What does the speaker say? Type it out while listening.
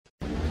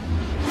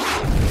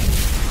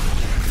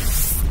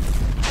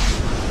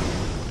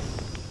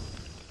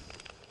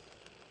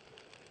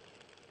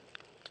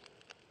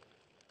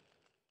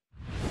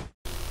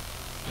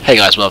Hey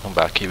guys, welcome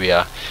back. Here we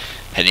are,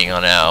 heading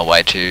on our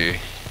way to...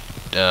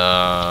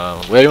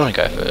 where do you want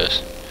to go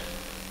first?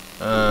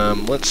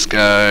 Let's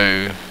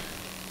go...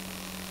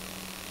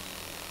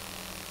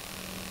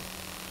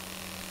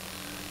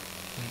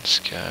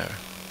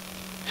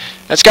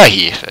 Let's go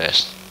here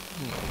first.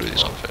 We'll do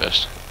this one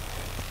first.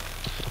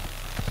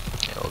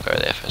 Yeah, we'll go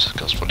there first,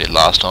 because that's what we did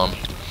last time.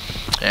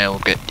 And we'll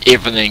get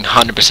everything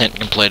 100%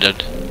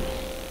 completed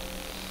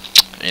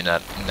in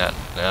that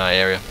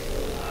area.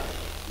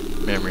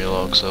 Memory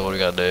log. So what do we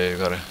gotta do? We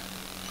gotta.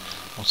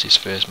 What's his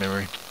first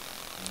memory?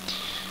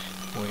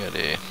 What we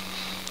gotta do?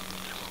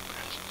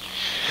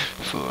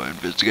 For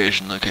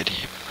investigation, locate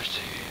here.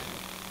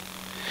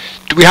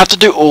 Do we have to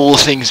do all the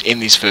things in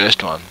this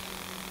first one?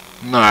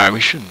 No, we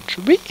shouldn't.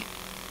 Should we?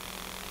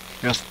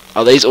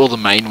 Are these all the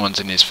main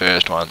ones in this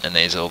first one, and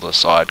these are all the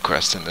side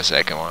quests in the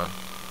second one?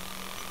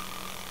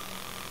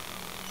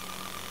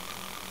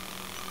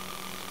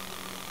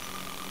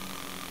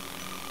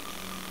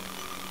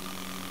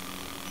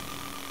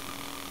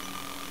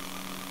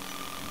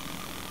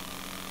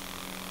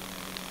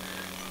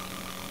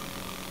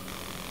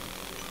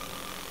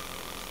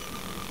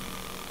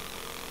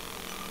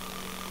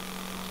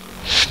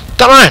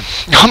 Don't know.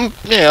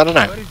 Yeah, I don't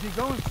know. Where is he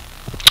going?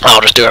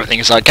 I'll just do everything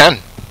as I can.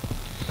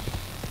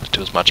 Just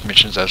do as much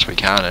missions as we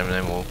can, and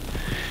then we'll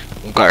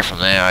go from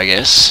there, I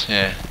guess.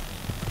 Yeah.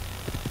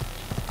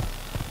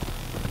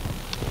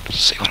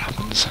 Just see what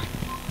happens.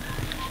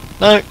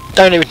 No,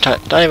 don't even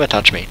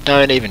touch me.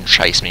 Don't even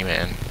chase me,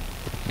 man.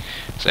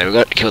 So we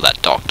got to kill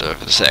that doctor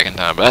for the second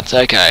time, but that's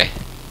okay.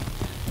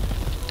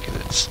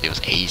 Because it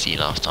was easy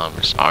last time.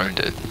 We just owned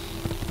it.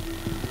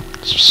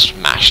 Just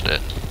smashed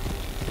it.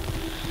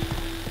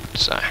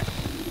 So.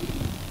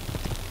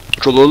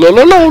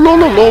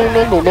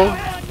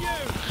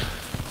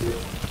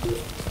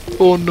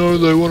 Oh no,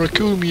 they want to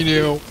kill me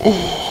now.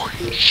 Oh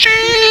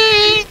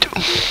shit!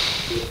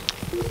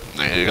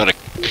 Yeah, you got a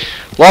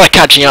lot of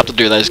catching up to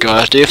do, those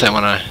guys do, if they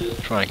want to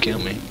try and kill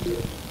me.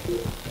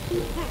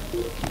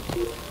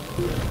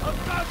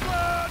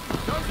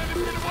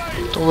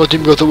 Don't let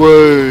him get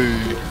away.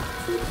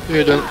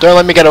 Yeah, don't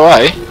let me get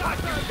away.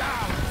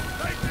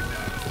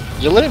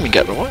 You're letting me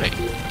get away.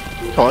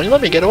 Come on, you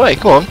let me get away.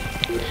 Come on.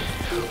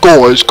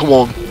 Guys, come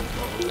on.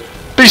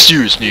 Be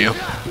serious now.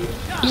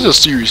 This is a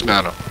serious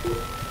matter.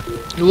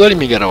 You're letting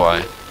me get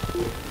away.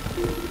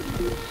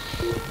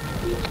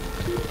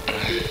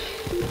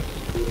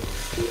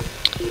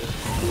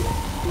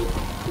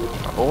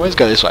 I always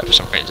go this way for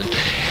some reason.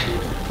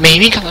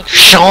 Maybe because I'm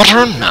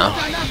shorter? No.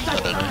 I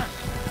don't know.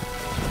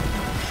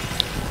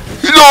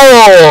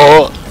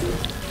 No!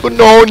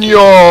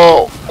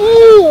 Banana!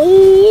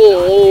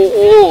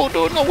 Ooh,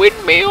 doing a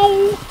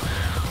windmill!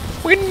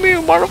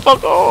 Windmill,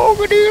 motherfucker!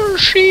 Over there,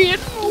 shit!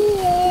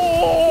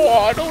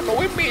 Oh, I don't know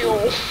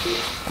windmill!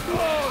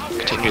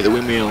 Continue the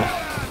windmill.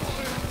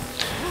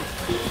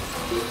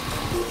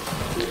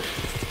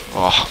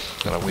 Oh,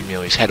 gonna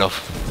windmill his head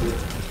off.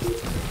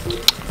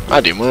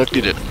 That didn't work,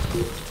 did it?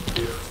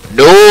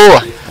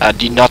 No! That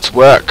did not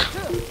work.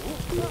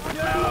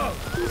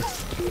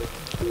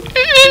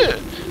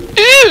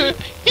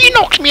 He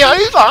knocked me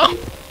over!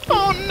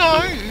 Oh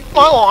no!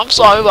 My life's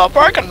over!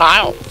 Broken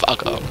nail!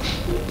 Fuck up.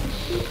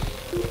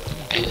 Who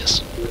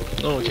cares?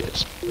 No one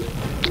cares.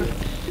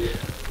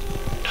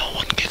 No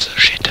one gives a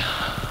shit.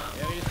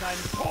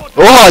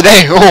 Oh,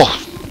 there! Oh!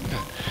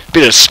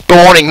 Bit of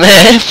spawning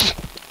there!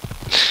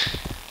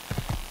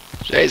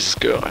 Jesus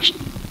Christ.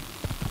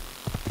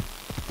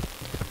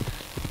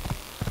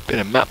 Bit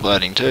of map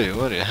loading too.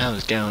 What the hell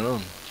is going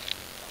on?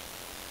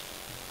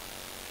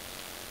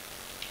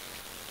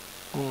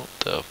 What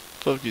the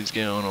fuck is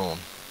going on?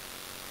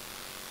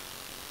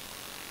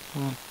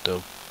 What the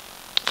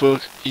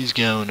fuck is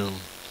going on?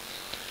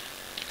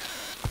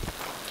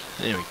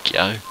 There we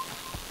go.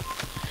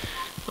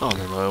 I don't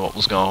know what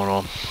was going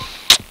on.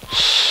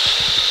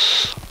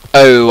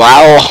 Oh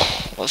well,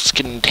 let's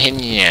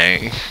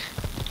continue.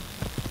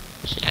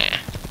 Yeah.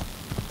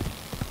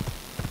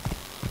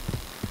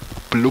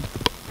 Bloop.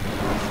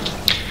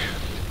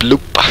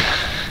 Bloop.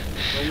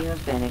 When you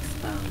have been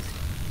exposed,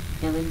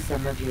 killing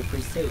some of your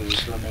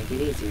pursuers will make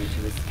it easier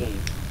to escape.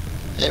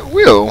 It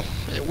will,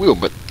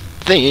 but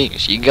the thing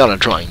is, you gotta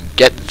try and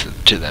get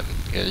to them,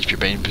 because if you're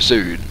being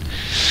pursued,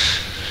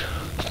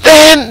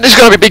 then there's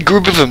gonna be a big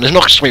group of them. There's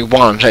not just gonna be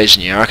one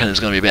chasing you. I reckon there's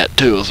gonna be about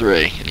 2 or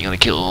 3, and you're gonna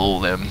kill all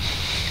of them.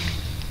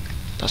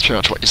 That's pretty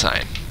much what you're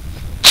saying.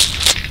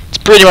 It's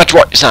pretty much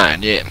what you're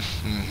saying, yeah.